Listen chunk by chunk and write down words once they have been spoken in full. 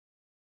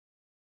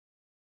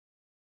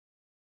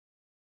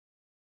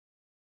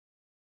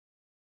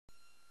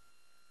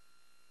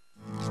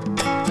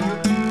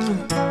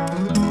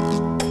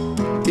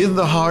In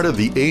the heart of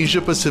the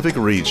Asia-Pacific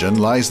region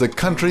lies the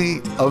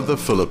country of the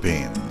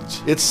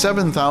Philippines. Its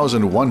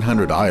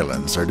 7,100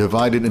 islands are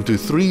divided into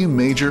three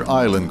major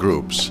island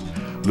groups: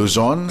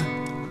 Luzon,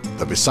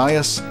 the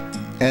Visayas,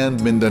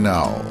 and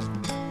Mindanao.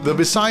 The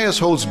Visayas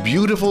holds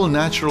beautiful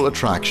natural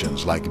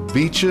attractions like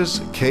beaches,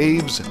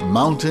 caves,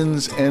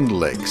 mountains, and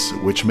lakes,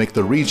 which make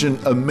the region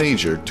a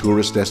major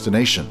tourist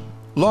destination.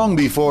 Long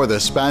before the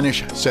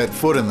Spanish set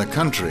foot in the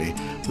country,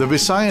 the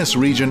Visayas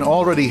region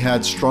already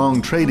had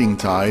strong trading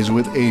ties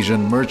with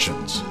Asian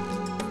merchants.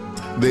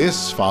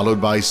 This, followed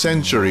by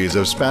centuries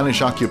of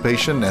Spanish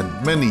occupation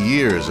and many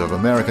years of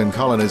American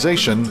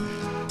colonization,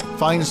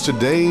 finds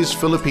today's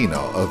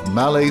Filipino of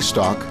Malay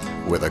stock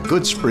with a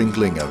good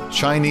sprinkling of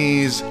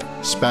Chinese,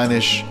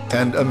 Spanish,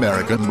 and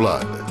American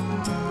blood.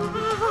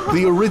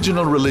 The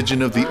original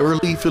religion of the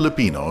early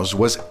Filipinos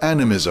was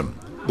animism,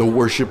 the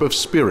worship of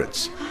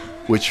spirits,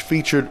 which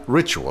featured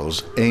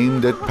rituals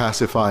aimed at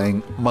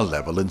pacifying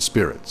malevolent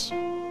spirits.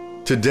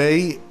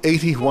 Today,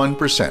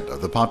 81%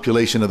 of the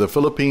population of the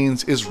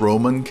Philippines is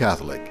Roman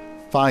Catholic,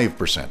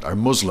 5% are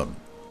Muslim,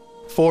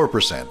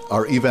 4%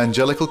 are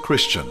evangelical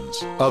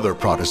Christians. Other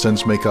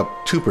Protestants make up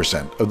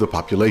 2% of the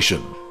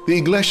population. The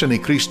Iglesia ni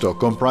Cristo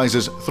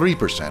comprises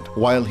 3%,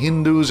 while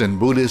Hindus and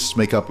Buddhists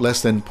make up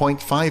less than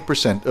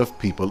 0.5% of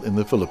people in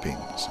the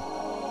Philippines.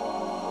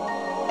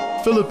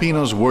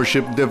 Filipinos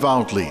worship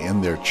devoutly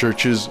in their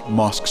churches,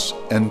 mosques,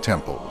 and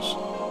temples.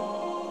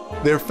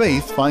 Their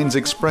faith finds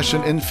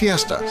expression in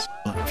fiestas.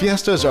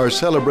 Fiestas are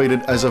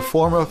celebrated as a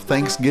form of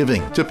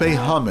thanksgiving to pay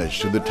homage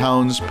to the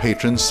town's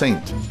patron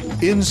saint.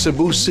 In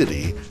Cebu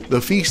City,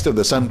 the feast of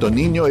the Santo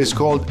Niño is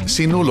called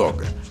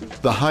Sinulog,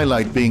 the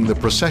highlight being the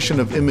procession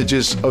of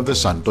images of the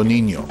Santo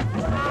Niño.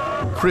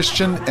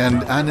 Christian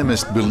and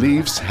animist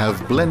beliefs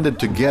have blended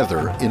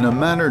together in a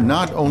manner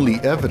not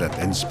only evident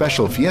in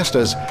special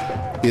fiestas,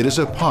 it is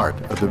a part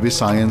of the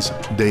Visayans'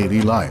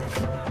 daily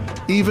life.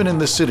 Even in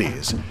the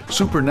cities,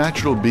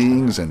 supernatural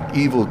beings and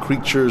evil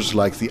creatures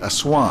like the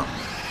aswang,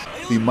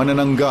 the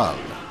manananggal,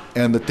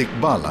 and the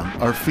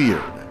tikbalang are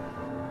feared.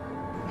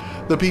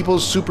 The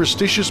people's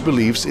superstitious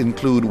beliefs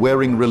include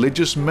wearing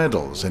religious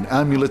medals and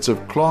amulets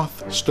of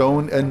cloth,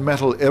 stone, and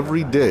metal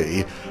every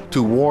day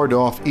to ward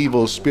off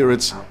evil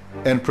spirits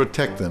and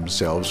protect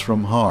themselves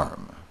from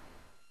harm.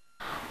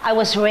 I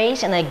was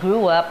raised and I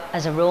grew up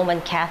as a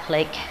Roman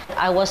Catholic.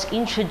 I was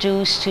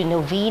introduced to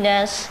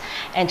novenas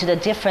and to the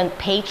different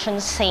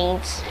patron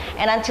saints.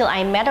 And until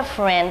I met a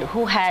friend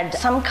who had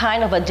some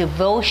kind of a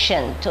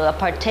devotion to a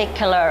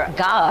particular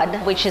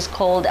god, which is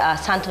called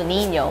Santo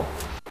Niño.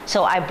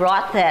 So I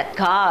brought that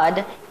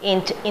god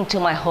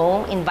into my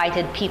home,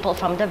 invited people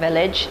from the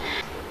village.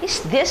 Is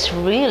this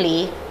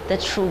really the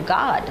true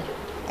God?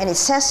 And it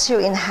says here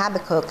in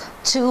Habakkuk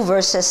 2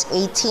 verses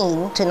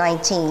 18 to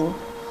 19,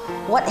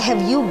 "What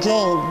have you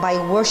gained by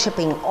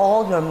worshiping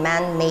all your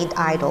man-made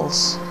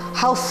idols?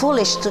 How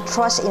foolish to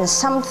trust in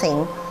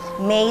something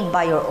made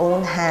by your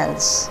own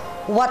hands.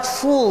 What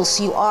fools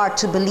you are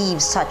to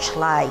believe such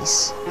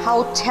lies.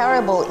 How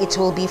terrible it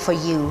will be for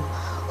you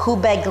who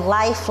beg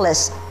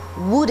lifeless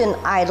wooden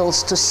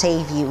idols to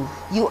save you.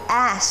 You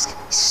ask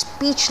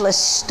speechless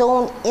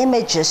stone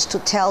images to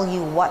tell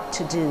you what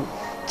to do.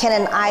 Can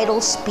an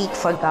idol speak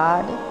for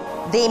God?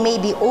 They may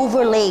be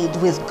overlaid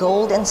with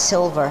gold and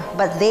silver,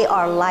 but they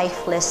are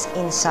lifeless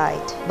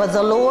inside. But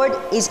the Lord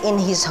is in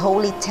his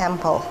holy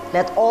temple.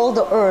 Let all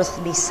the earth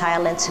be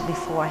silent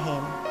before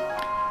him."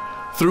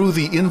 Through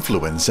the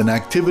influence and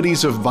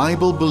activities of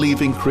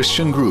Bible-believing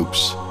Christian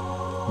groups,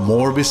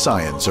 more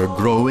Visayans are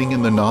growing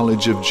in the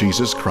knowledge of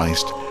Jesus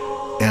Christ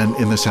and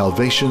in the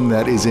salvation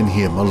that is in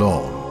him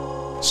alone.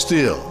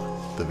 Still,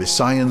 the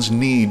Visayans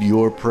need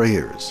your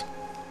prayers.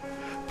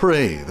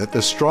 Pray that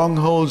the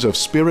strongholds of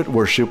spirit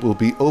worship will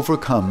be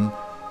overcome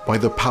by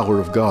the power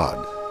of God.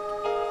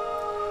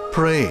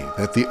 Pray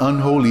that the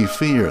unholy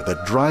fear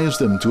that drives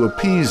them to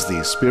appease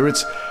these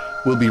spirits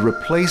will be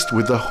replaced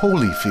with the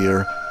holy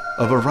fear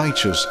of a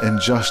righteous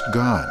and just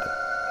God.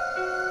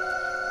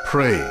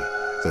 Pray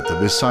that the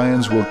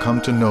Visayans will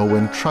come to know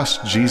and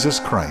trust Jesus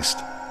Christ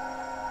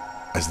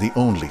as the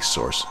only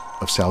source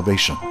of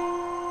salvation.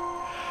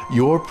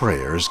 Your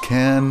prayers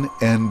can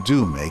and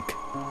do make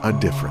a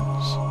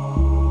difference.